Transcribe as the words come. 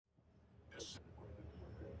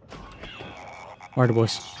Alright,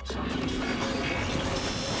 boys.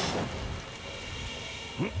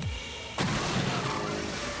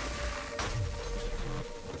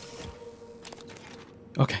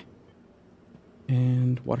 Okay.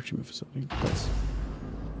 And water treatment facility. Place.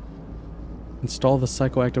 Install the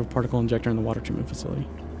psychoactive particle injector in the water treatment facility.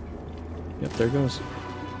 Yep, there it goes.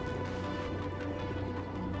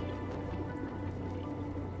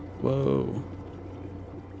 Whoa.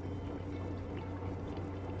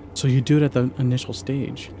 So you do it at the initial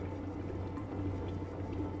stage.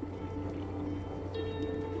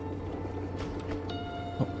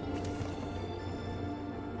 Oh.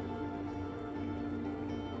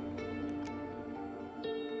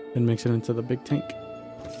 Then mix it into the big tank.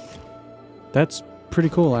 That's pretty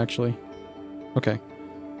cool, actually. Okay.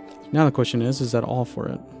 Now the question is that all for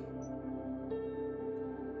it?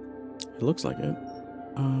 It looks like it.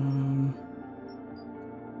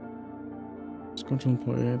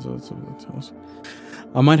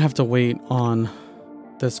 I might have to wait on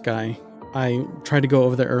this guy. I tried to go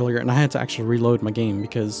over there earlier and I had to actually reload my game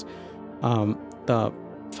because the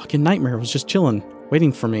fucking nightmare was just chilling,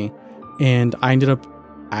 waiting for me. And I ended up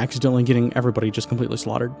accidentally getting everybody just completely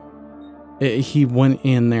slaughtered. He went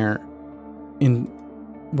in there in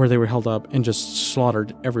where they were held up and just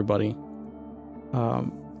slaughtered everybody.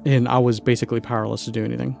 And I was basically powerless to do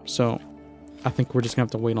anything. So I think we're just gonna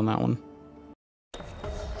have to wait on that one.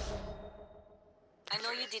 I know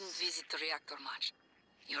you didn't visit the reactor much.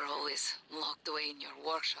 You're always locked away in your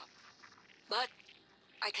workshop. But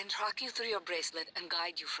I can track you through your bracelet and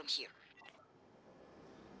guide you from here.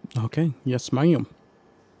 Okay, yes ma'am.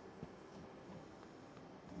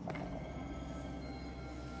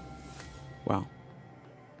 Wow.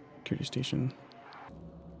 Security station.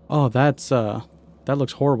 Oh, that's that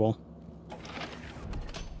looks horrible.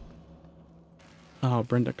 Oh,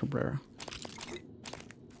 Brenda Cabrera.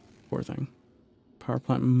 Poor thing. Power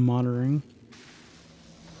plant monitoring.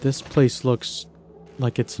 This place looks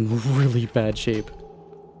like it's in really bad shape.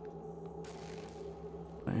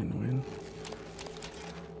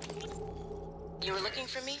 You were looking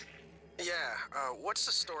for me? Yeah, what's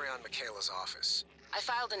the story on Mikhaila's office? I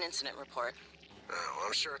filed an incident report. Oh,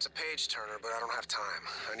 I'm sure it's a page-turner, but I don't have time.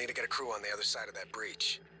 I need to get a crew on the other side of that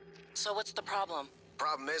breach. So what's the problem?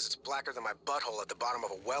 Problem is, it's blacker than my butthole at the bottom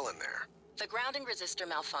of a well in there. The grounding resistor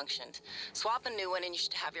malfunctioned. Swap a new one and you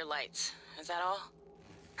should have your lights. Is that all?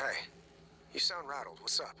 Hey, you sound rattled.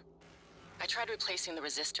 What's up? I tried replacing the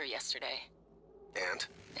resistor yesterday. And?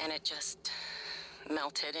 And it just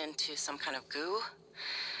melted into some kind of goo.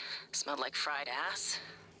 Smelled like fried ass.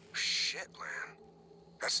 Shit, man.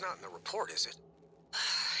 That's not in the report, is it?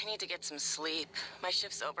 I need to get some sleep. My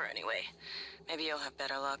shift's over anyway. Maybe you'll have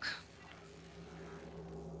better luck.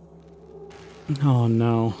 Oh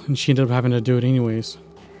no, and she ended up having to do it anyways.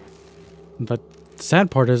 But the sad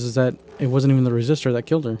part is that it wasn't even the resistor that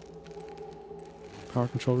killed her. Power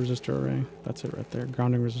control resistor array. That's it right there.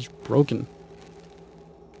 Grounding resistor broken.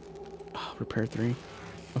 Oh, repair 3.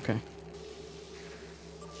 Okay.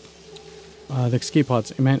 The escape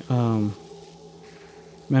pods.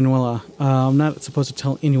 Manuela, I'm not supposed to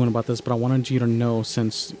tell anyone about this, but I wanted you to know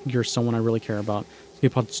since you're someone I really care about.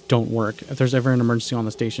 Escape pods don't work. If there's ever an emergency on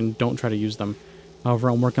the station, don't try to use them. However,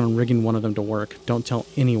 I'm working on rigging one of them to work. Don't tell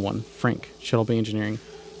anyone. Frank, Shuttle Bay Engineering.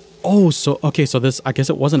 Oh, so, okay, so this, I guess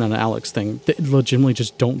it wasn't an Alex thing. They legitimately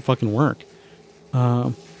just don't fucking work.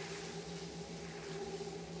 It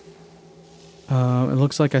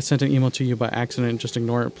looks like I sent an email to you by accident. Just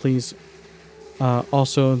ignore it, please.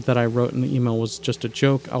 Also, that I wrote in the email was just a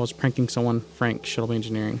joke. I was pranking someone. Frank, Shuttle Bay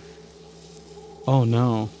Engineering. Oh,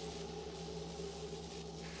 no.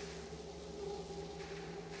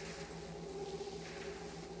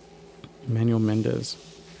 Emmanuel Mendez.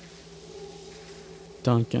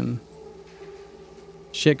 Duncan.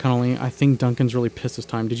 Shit, Connolly. I think Duncan's really pissed this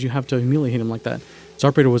time. Did you have to humiliate him like that? His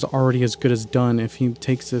operator was already as good as done. If he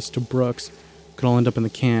takes this to Brooks, could all end up in the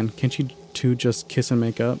can. Can't you two just kiss and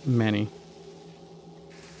make up? Manny.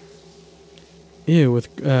 Ew,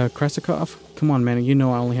 with Krasikov? Come on, Manny, you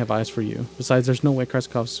know I only have eyes for you. Besides, there's no way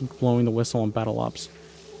Krasikov's blowing the whistle on Battle Ops.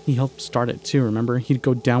 He helped start it too, remember? He'd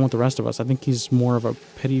go down with the rest of us. I think he's more of a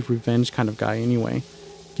petty revenge kind of guy anyway.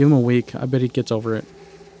 Give him a week. I bet he gets over it.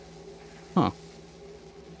 Huh.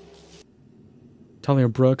 Talia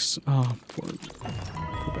Brooks. Oh, poor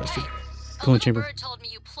bastard. Cooling chamber. Bird told me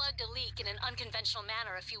you plugged a leak in an unconventional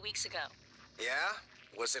manner a few weeks ago. Yeah?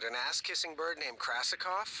 Was it an ass-kissing bird named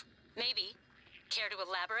Krasikov? Maybe. Care to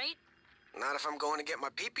elaborate? Not if I'm going to get my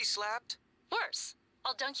pee-pee slapped. Worse.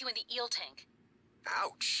 I'll dunk you in the eel tank.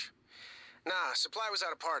 Ouch. Nah, supply was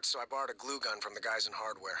out of parts, so I borrowed a glue gun from the guys in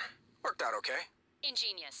hardware. Worked out okay.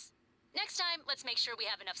 Ingenious. Next time, let's make sure we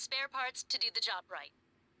have enough spare parts to do the job right.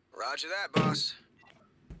 Roger that, boss.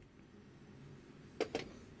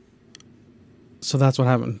 So that's what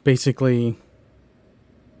happened. Basically,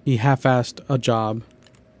 he half-assed a job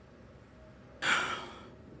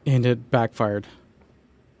and it backfired.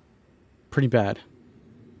 Pretty bad.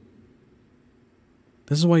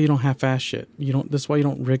 This is why you don't half-ass shit. This is why you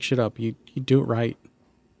don't rig shit up. You do it right.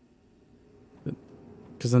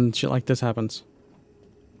 Because then shit like this happens.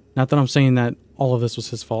 Not that I'm saying that all of this was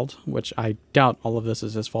his fault, which I doubt all of this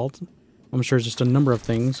is his fault. I'm sure it's just a number of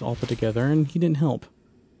things all put together, and he didn't help.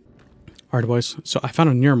 Alright, boys. So I found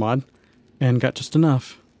a near mod, and got just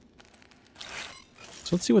enough.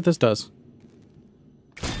 So let's see what this does.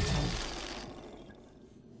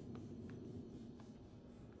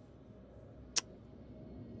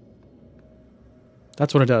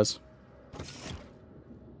 That's what it does.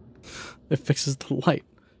 It fixes the light.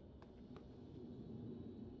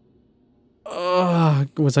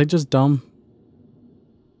 Was I just dumb?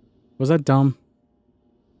 Was that dumb?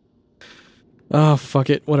 Oh, fuck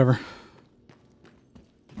it. Whatever.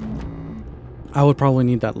 I would probably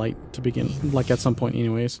need that light to begin, like at some point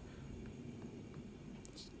anyways.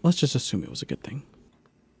 Let's just assume it was a good thing.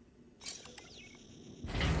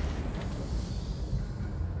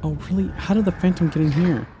 Oh, really? How did the Phantom get in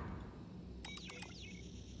here?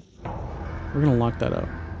 We're gonna lock that up.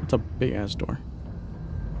 It's a big-ass door.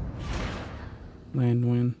 Land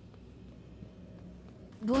win.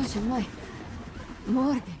 Боже мой.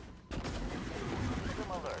 Morgan.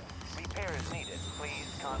 System alert. Repair is needed.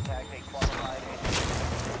 Please contact a qualified engineer.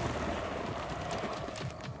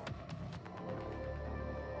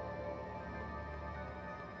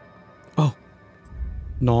 Oh.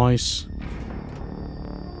 Nice.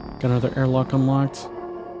 Got another airlock unlocked.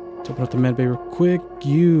 Let's open up the med bay real quick.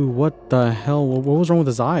 What the hell? What was wrong with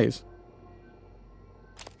his eyes?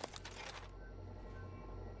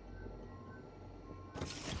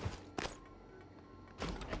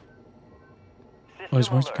 Oh, he's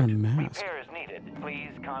wearing some kind of mask. Repair is needed.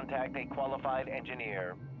 Please contact a qualified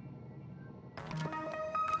engineer.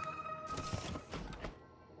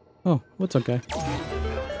 Oh, what's up, guy? All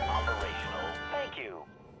systems operational. Thank you.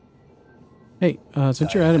 Hey,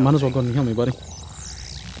 since you're at it, might as well go ahead and heal me, buddy.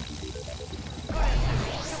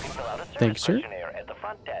 Thanks, sir. At the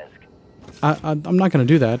front desk. I'm not gonna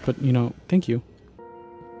do that, but you know, thank you.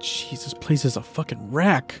 Jeez, this place is a fucking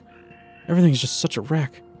wreck. Everything's just such a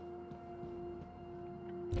wreck.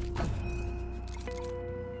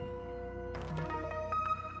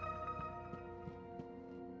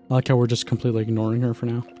 I like how we're just completely ignoring her for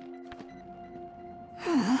now.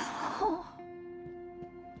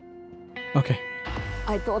 Okay.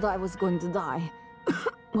 I thought I was going to die.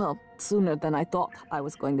 Well, sooner than I thought I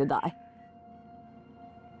was going to die.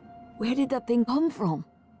 Where did that thing come from?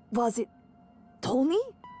 Was it Tony?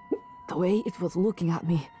 The way it was looking at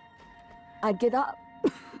me. I'd get up,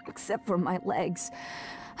 except for my legs.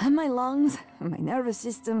 And my lungs, and my nervous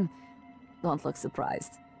system. Don't look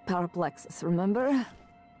surprised. Paraplexus, remember?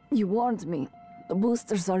 You warned me. The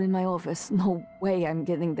boosters are in my office. No way I'm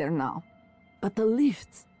getting there now. But the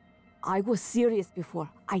lifts. I was serious before.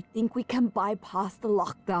 I think we can bypass the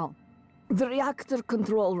lockdown. The reactor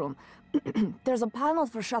control room. There's a panel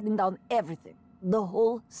for shutting down everything. The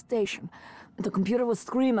whole station. The computer will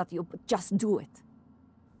scream at you, but just do it.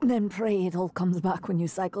 Then pray it all comes back when you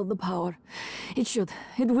cycle the power. It should.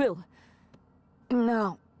 It will.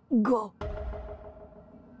 Now, go.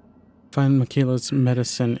 Find Mikhaila's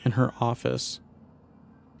medicine in her office.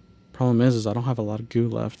 Problem is I don't have a lot of goo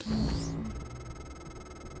left.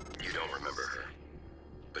 You don't remember her,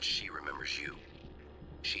 but she remembers you.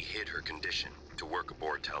 She hid her condition to work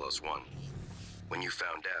aboard Talos I. When you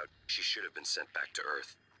found out, she should have been sent back to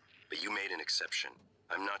Earth. But you made an exception.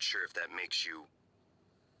 I'm not sure if that makes you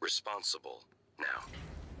responsible now.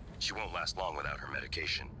 She won't last long without her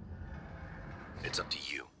medication. It's up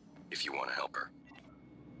to you if you want to help her.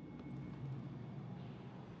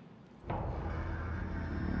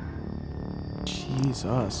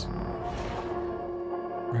 Jesus.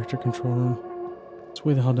 Reactor control room. It's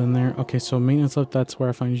way the hell down there. Okay, so maintenance left, that's where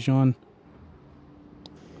I find Jean.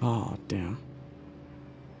 Oh, damn.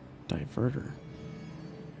 Diverter.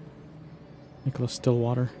 Nicholas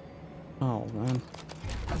Stillwater. Oh, man.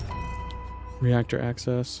 Reactor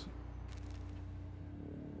access.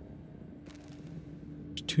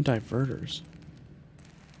 There's 2 diverters.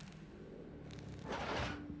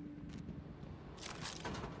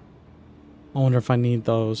 I wonder if I need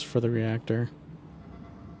those for the reactor.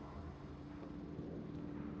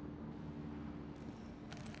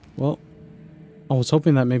 Well, I was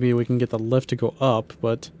hoping that maybe we can get the lift to go up,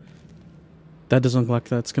 but That doesn't look like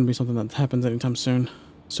that's going to be something that happens anytime soon.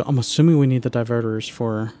 So I'm assuming we need the diverters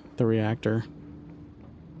for the reactor.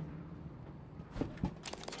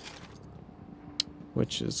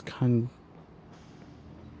 Which is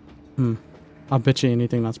I'll bet you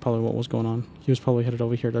anything that's probably what was going on. He was probably headed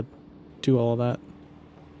over here to do all of that.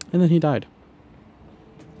 And then he died.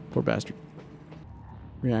 Poor bastard.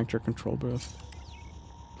 Reactor control booth.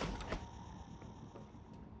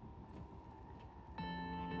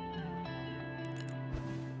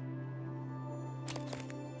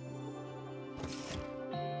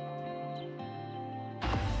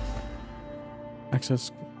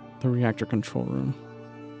 Access the reactor control room.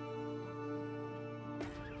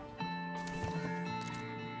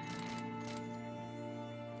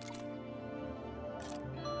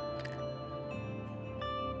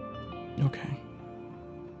 Okay.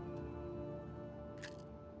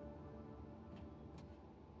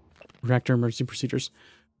 Reactor emergency procedures.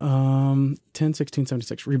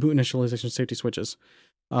 10-16-76. Reboot initialization safety switches.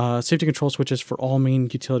 Safety control switches for all main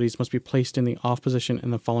utilities must be placed in the off position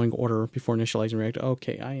in the following order before initializing reactor.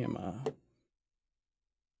 Okay, I am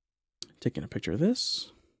taking a picture of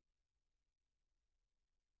this.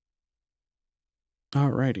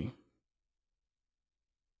 Alrighty.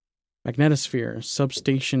 Magnetosphere,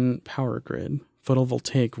 substation power grid,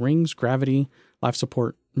 photovoltaic rings, gravity, life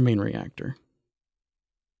support, main reactor.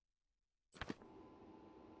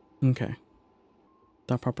 Okay.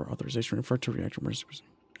 Without proper authorization, refer to reactor emergency.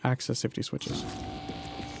 Access safety switches.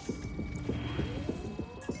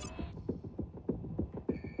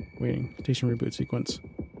 Waiting. Station reboot sequence.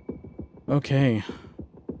 Okay.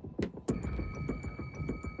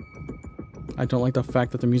 I don't like the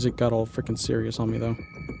fact that the music got all freaking serious on me, though.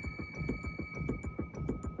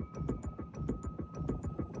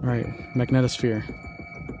 Alright, magnetosphere.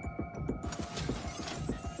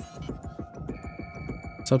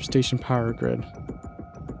 Substation power grid.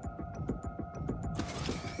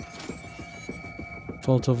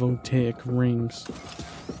 Photovoltaic rings.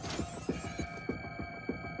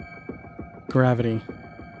 Gravity.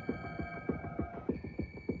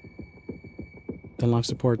 Then life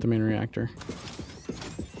support the main reactor.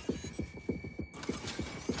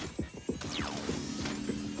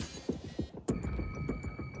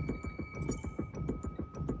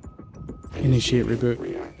 Initiate reboot.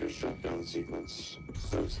 Reactor shutdown sequence.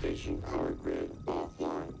 Substation power grid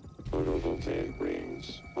offline. Photovoltaic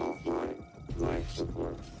rings offline. Life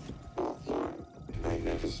support offline.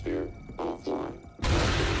 Magnetosphere offline.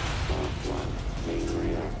 Offline. Main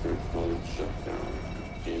reactor cold shutdown.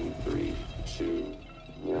 In 3, 2,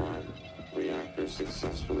 1. Reactor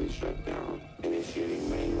successfully shut down. Initiating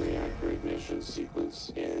main reactor ignition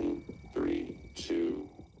sequence in 3, 2,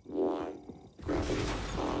 1. Gravity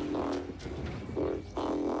online. Port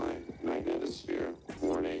online. Magnetosphere.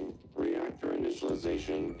 Warning. Reactor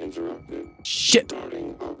initialization interrupted. Shit!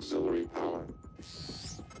 Starting auxiliary power.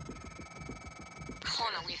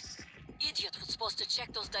 Connolly, idiot was supposed to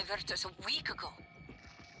check those diverters a week ago.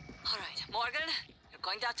 Alright, Morgan, you're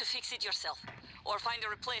going to have to fix it yourself. Or find a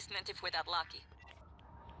replacement if we're that lucky.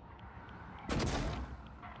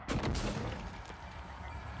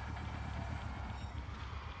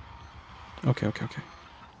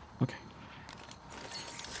 Okay.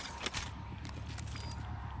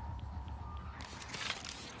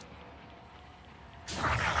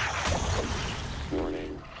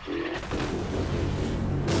 Warning.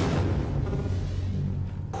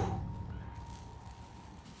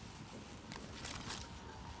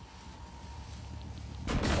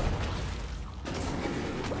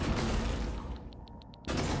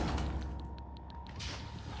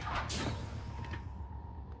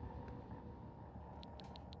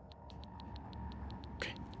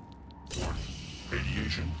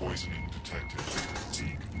 Radiation poisoning detected.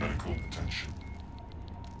 Seek medical attention.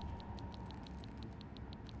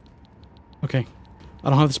 Okay. I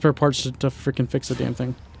don't have the spare parts to freaking fix the damn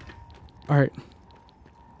thing. Alright.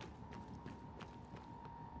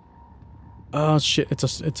 Oh shit,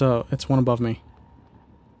 it's one above me.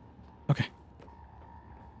 Okay.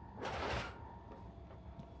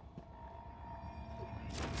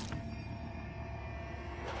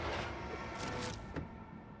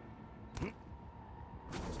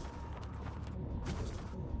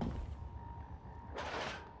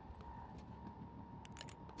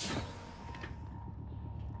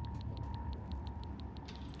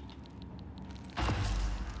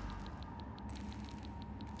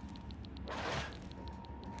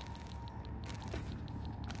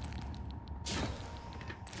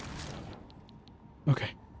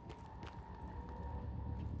 Okay.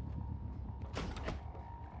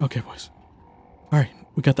 Okay, boys. All right,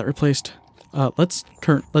 we got that replaced. Let's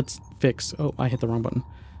fix. Oh, I hit the wrong button.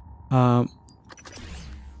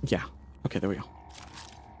 Yeah. Okay, there we go.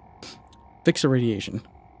 Fix irradiation.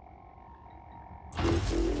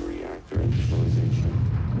 Reactor initialization.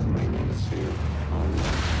 Magnetosphere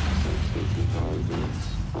online. Substation power grids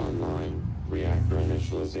online. Reactor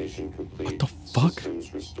initialization complete. What the fuck?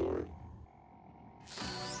 Systems restored.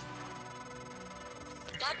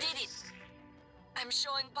 That did it. I'm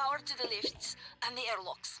showing power to the lifts and the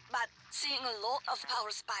airlocks, but seeing a lot of power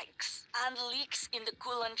spikes and leaks in the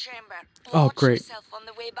coolant chamber. Oh, Watch great. yourself on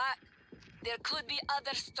the way back. There could be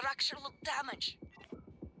other structural damage.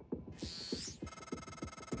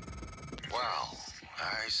 Well,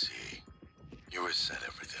 I see. You reset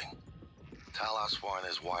everything. Talos I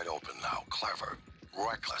is wide open now. Clever.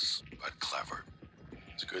 Reckless, but clever.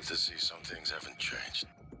 It's good to see some things haven't changed.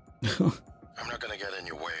 I'm not gonna get in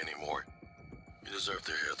your way anymore. You deserve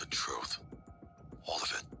to hear the truth. All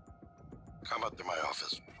of it. Come up to my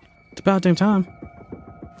office. It's about damn time.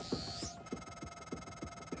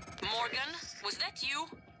 Morgan, was that you?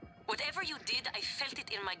 Whatever you did, I felt it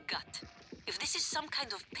in my gut. If this is some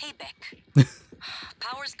kind of payback.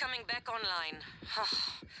 Power's coming back online.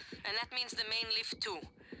 And that means the main lift too.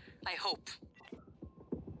 I hope.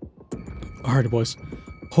 Alright, boys.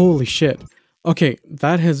 Holy shit. Okay,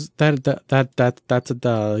 that's a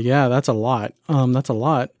lot. That's a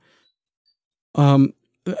lot. And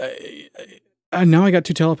now I got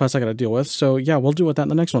 2 telepaths I gotta deal with. So yeah, we'll deal with that in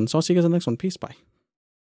the next one. So I'll see you guys in the next one. Peace, bye.